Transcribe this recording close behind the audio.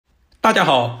大家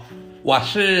好，我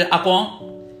是阿光。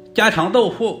家常豆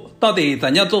腐到底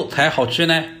怎样做才好吃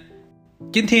呢？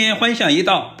今天分享一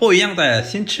道不一样的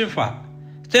新吃法，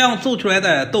这样做出来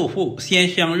的豆腐鲜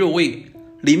香入味，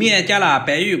里面加了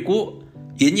白玉菇，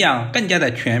营养更加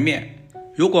的全面。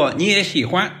如果你也喜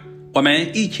欢，我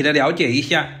们一起来了解一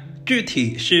下具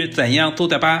体是怎样做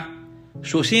的吧。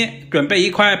首先准备一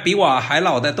块比我还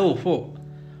老的豆腐，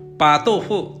把豆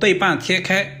腐对半切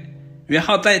开，然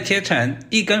后再切成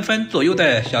1公分左右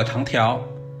的小长条，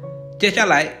接下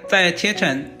来再切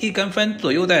成1公分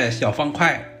左右的小方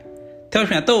块。挑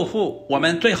选豆腐，我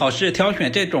们最好是挑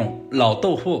选这种老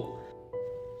豆腐，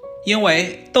因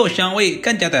为豆香味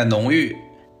更加的浓郁。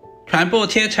全部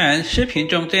切成视频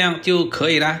中这样就可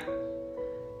以了。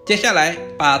接下来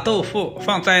把豆腐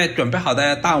放在准备好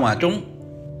的大碗中。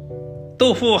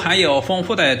豆腐含有丰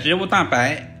富的植物蛋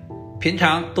白，平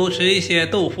常多吃一些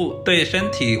豆腐对身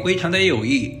体非常的有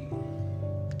益。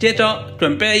接着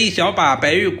准备一小把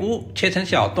白玉菇，切成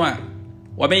小段，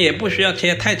我们也不需要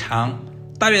切太长，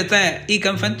大约在1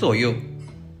公分左右。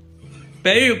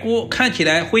白玉菇看起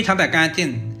来非常的干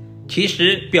净，其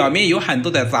实表面有很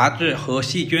多的杂质和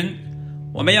细菌，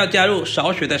我们要加入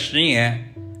少许的食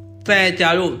盐，再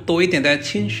加入多一点的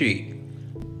清水。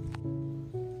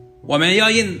我们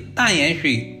要用淡盐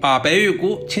水把白玉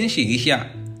菇清洗一下，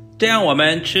这样我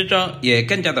们吃着也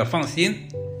更加的放心。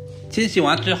清洗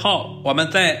完之后，我们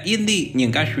再用力拧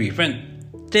干水分，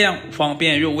这样方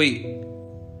便入味。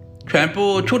全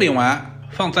部处理完，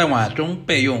放在碗中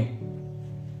备用。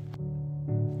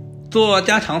做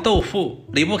家常豆腐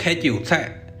离不开韭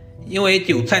菜，因为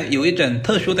韭菜有一种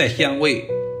特殊的香味。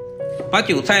把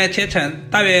韭菜切成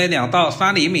大约2到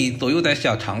3厘米左右的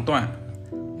小长段，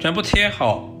全部切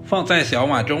好，放在小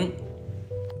碗中。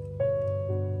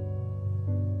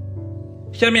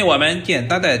下面我们简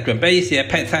单的准备一些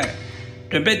配菜，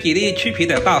准备几粒去皮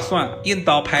的大蒜，用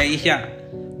刀拍一下，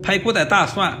拍过的大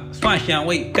蒜蒜香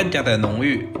味更加的浓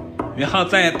郁，然后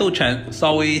再剁成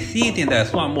稍微细一点的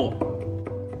蒜末。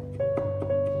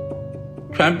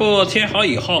全部切好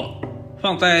以后，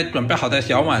放在准备好的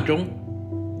小碗中。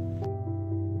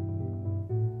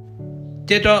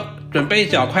接着准备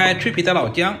小块去皮的老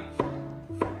姜，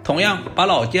同样把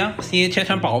老姜先切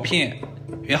成薄片，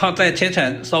然后再切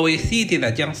成稍微细一点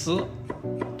的姜丝，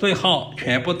最后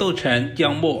全部剁成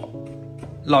姜末。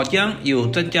老姜有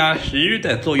增加食欲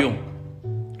的作用，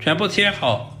全部切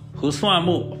好和蒜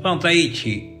末放在一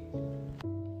起。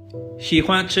喜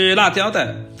欢吃辣椒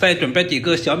的，再准备几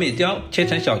个小米椒切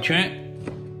成小圈。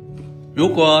如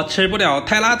果吃不了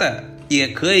太辣的，也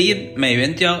可以用美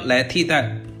元椒来替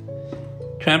代。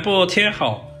全部切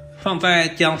好，放在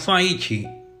姜蒜一起。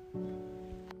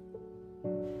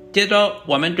接着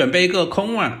我们准备一个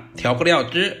空碗，调个料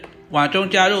汁，碗中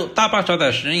加入大半勺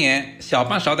的食盐，小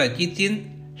半勺的鸡精，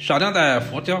少量的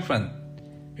胡椒粉，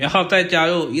然后再加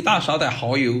入1大勺的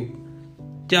蚝油，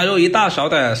加入1大勺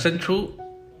的生抽。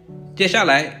接下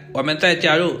来我们再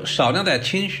加入少量的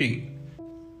清水，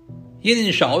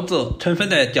用勺子充分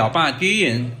的搅拌均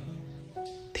匀。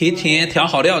提前调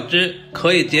好料汁，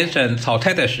可以节省炒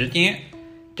菜的时间。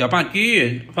搅拌均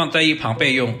匀，放在一旁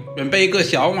备用。准备一个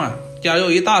小碗，加入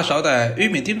1大勺的玉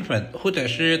米淀粉或者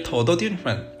是土豆淀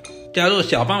粉，加入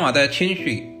小半碗的清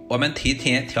水，我们提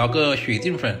前调个水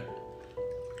淀粉，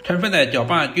充分的搅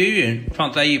拌均匀，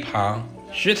放在一旁。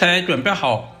食材准备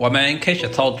好，我们开始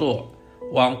操作。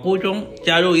往锅中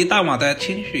加入1大碗的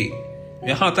清水，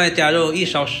然后再加入1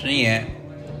勺食盐，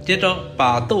接着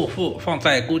把豆腐放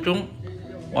在锅中。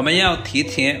我们要提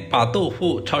前把豆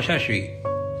腐焯下水，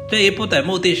这一步的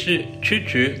目的是去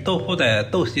除豆腐的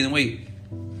豆腥味。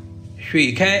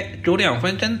水开煮2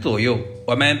分钟左右，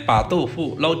我们把豆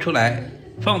腐捞出来，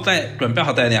放在准备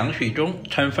好的凉水中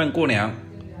充分过凉，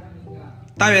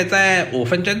大约在5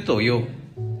分钟左右。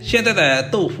现在的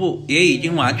豆腐也已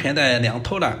经完全的凉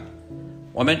透了。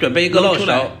我们准备一个漏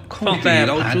勺，放在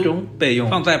盘中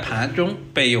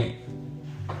备用。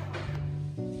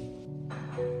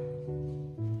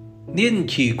另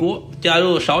起锅，加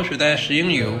入少许的食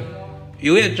用油，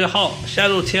油热之后下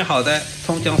入切好的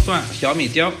葱姜蒜、小米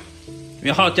椒，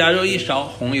然后加入1勺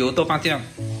红油豆瓣酱，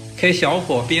开小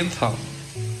火煸炒，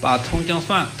把葱姜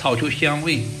蒜炒出香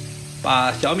味，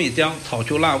把小米椒炒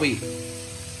出辣味。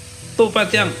豆瓣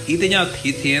酱一定要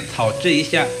提前炒制一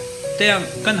下，这样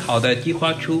更好的激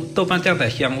发出豆瓣酱的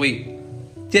香味。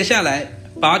接下来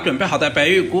把准备好的白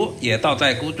玉菇也倒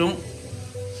在锅中，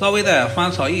稍微的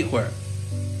翻炒一会儿，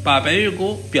把白玉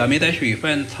菇表面的水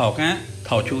分炒干，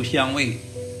炒出香味。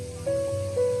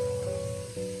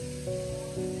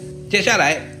接下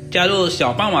来加入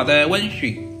小半碗的温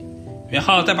水，然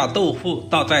后再把豆腐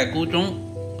倒在锅中。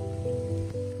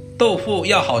豆腐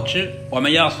要好吃，我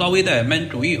们要稍微的焖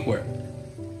煮一会儿。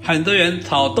很多人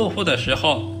炒豆腐的时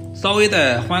候稍微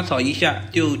的翻炒一下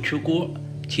就出锅，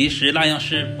其实那样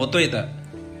是不对的。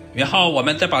然后我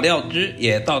们再把料汁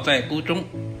也倒在锅中，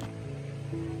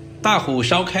大火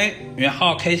烧开，然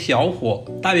后开小火，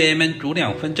大约焖煮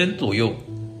2分钟左右，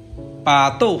把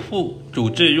豆腐煮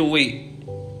至入味。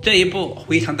这一步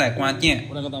非常的关键。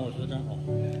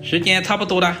时间差不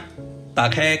多了，打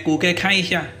开锅盖看一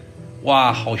下，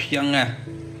哇，好香啊！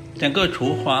整个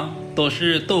厨房都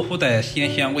是豆腐的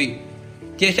鲜香味。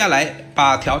接下来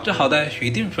把调制好的雪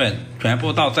淀粉全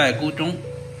部倒在锅中，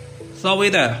稍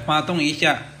微的翻动一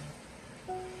下，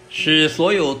使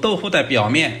所有豆腐的表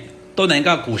面都能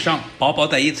够裹上薄薄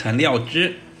的一层料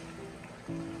汁。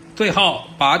最后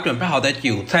把准备好的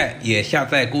韭菜也下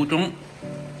在锅中，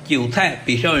韭菜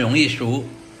比较容易熟，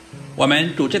我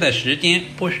们煮制的时间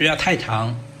不需要太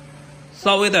长，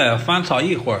稍微的翻炒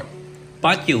一会儿，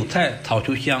把韭菜炒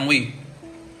出香味。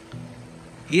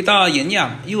一道营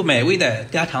养又美味的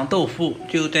家常豆腐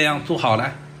就这样做好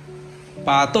了，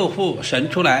把豆腐盛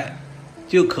出来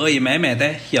就可以美美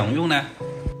的享用了。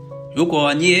如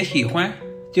果你也喜欢，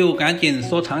就赶紧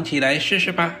收藏起来试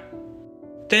试吧。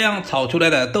这样炒出来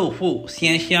的豆腐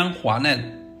鲜香滑嫩，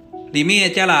里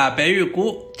面加了白玉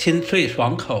菇，清脆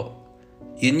爽口，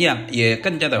营养也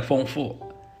更加的丰富。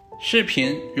视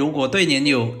频如果对您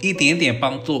有一点点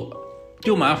帮助，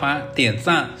就麻烦点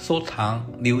赞、收藏、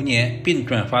留言并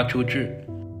转发出去。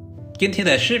今天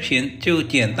的视频就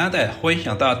简单的分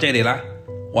享到这里了，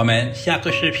我们下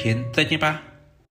个视频再见吧。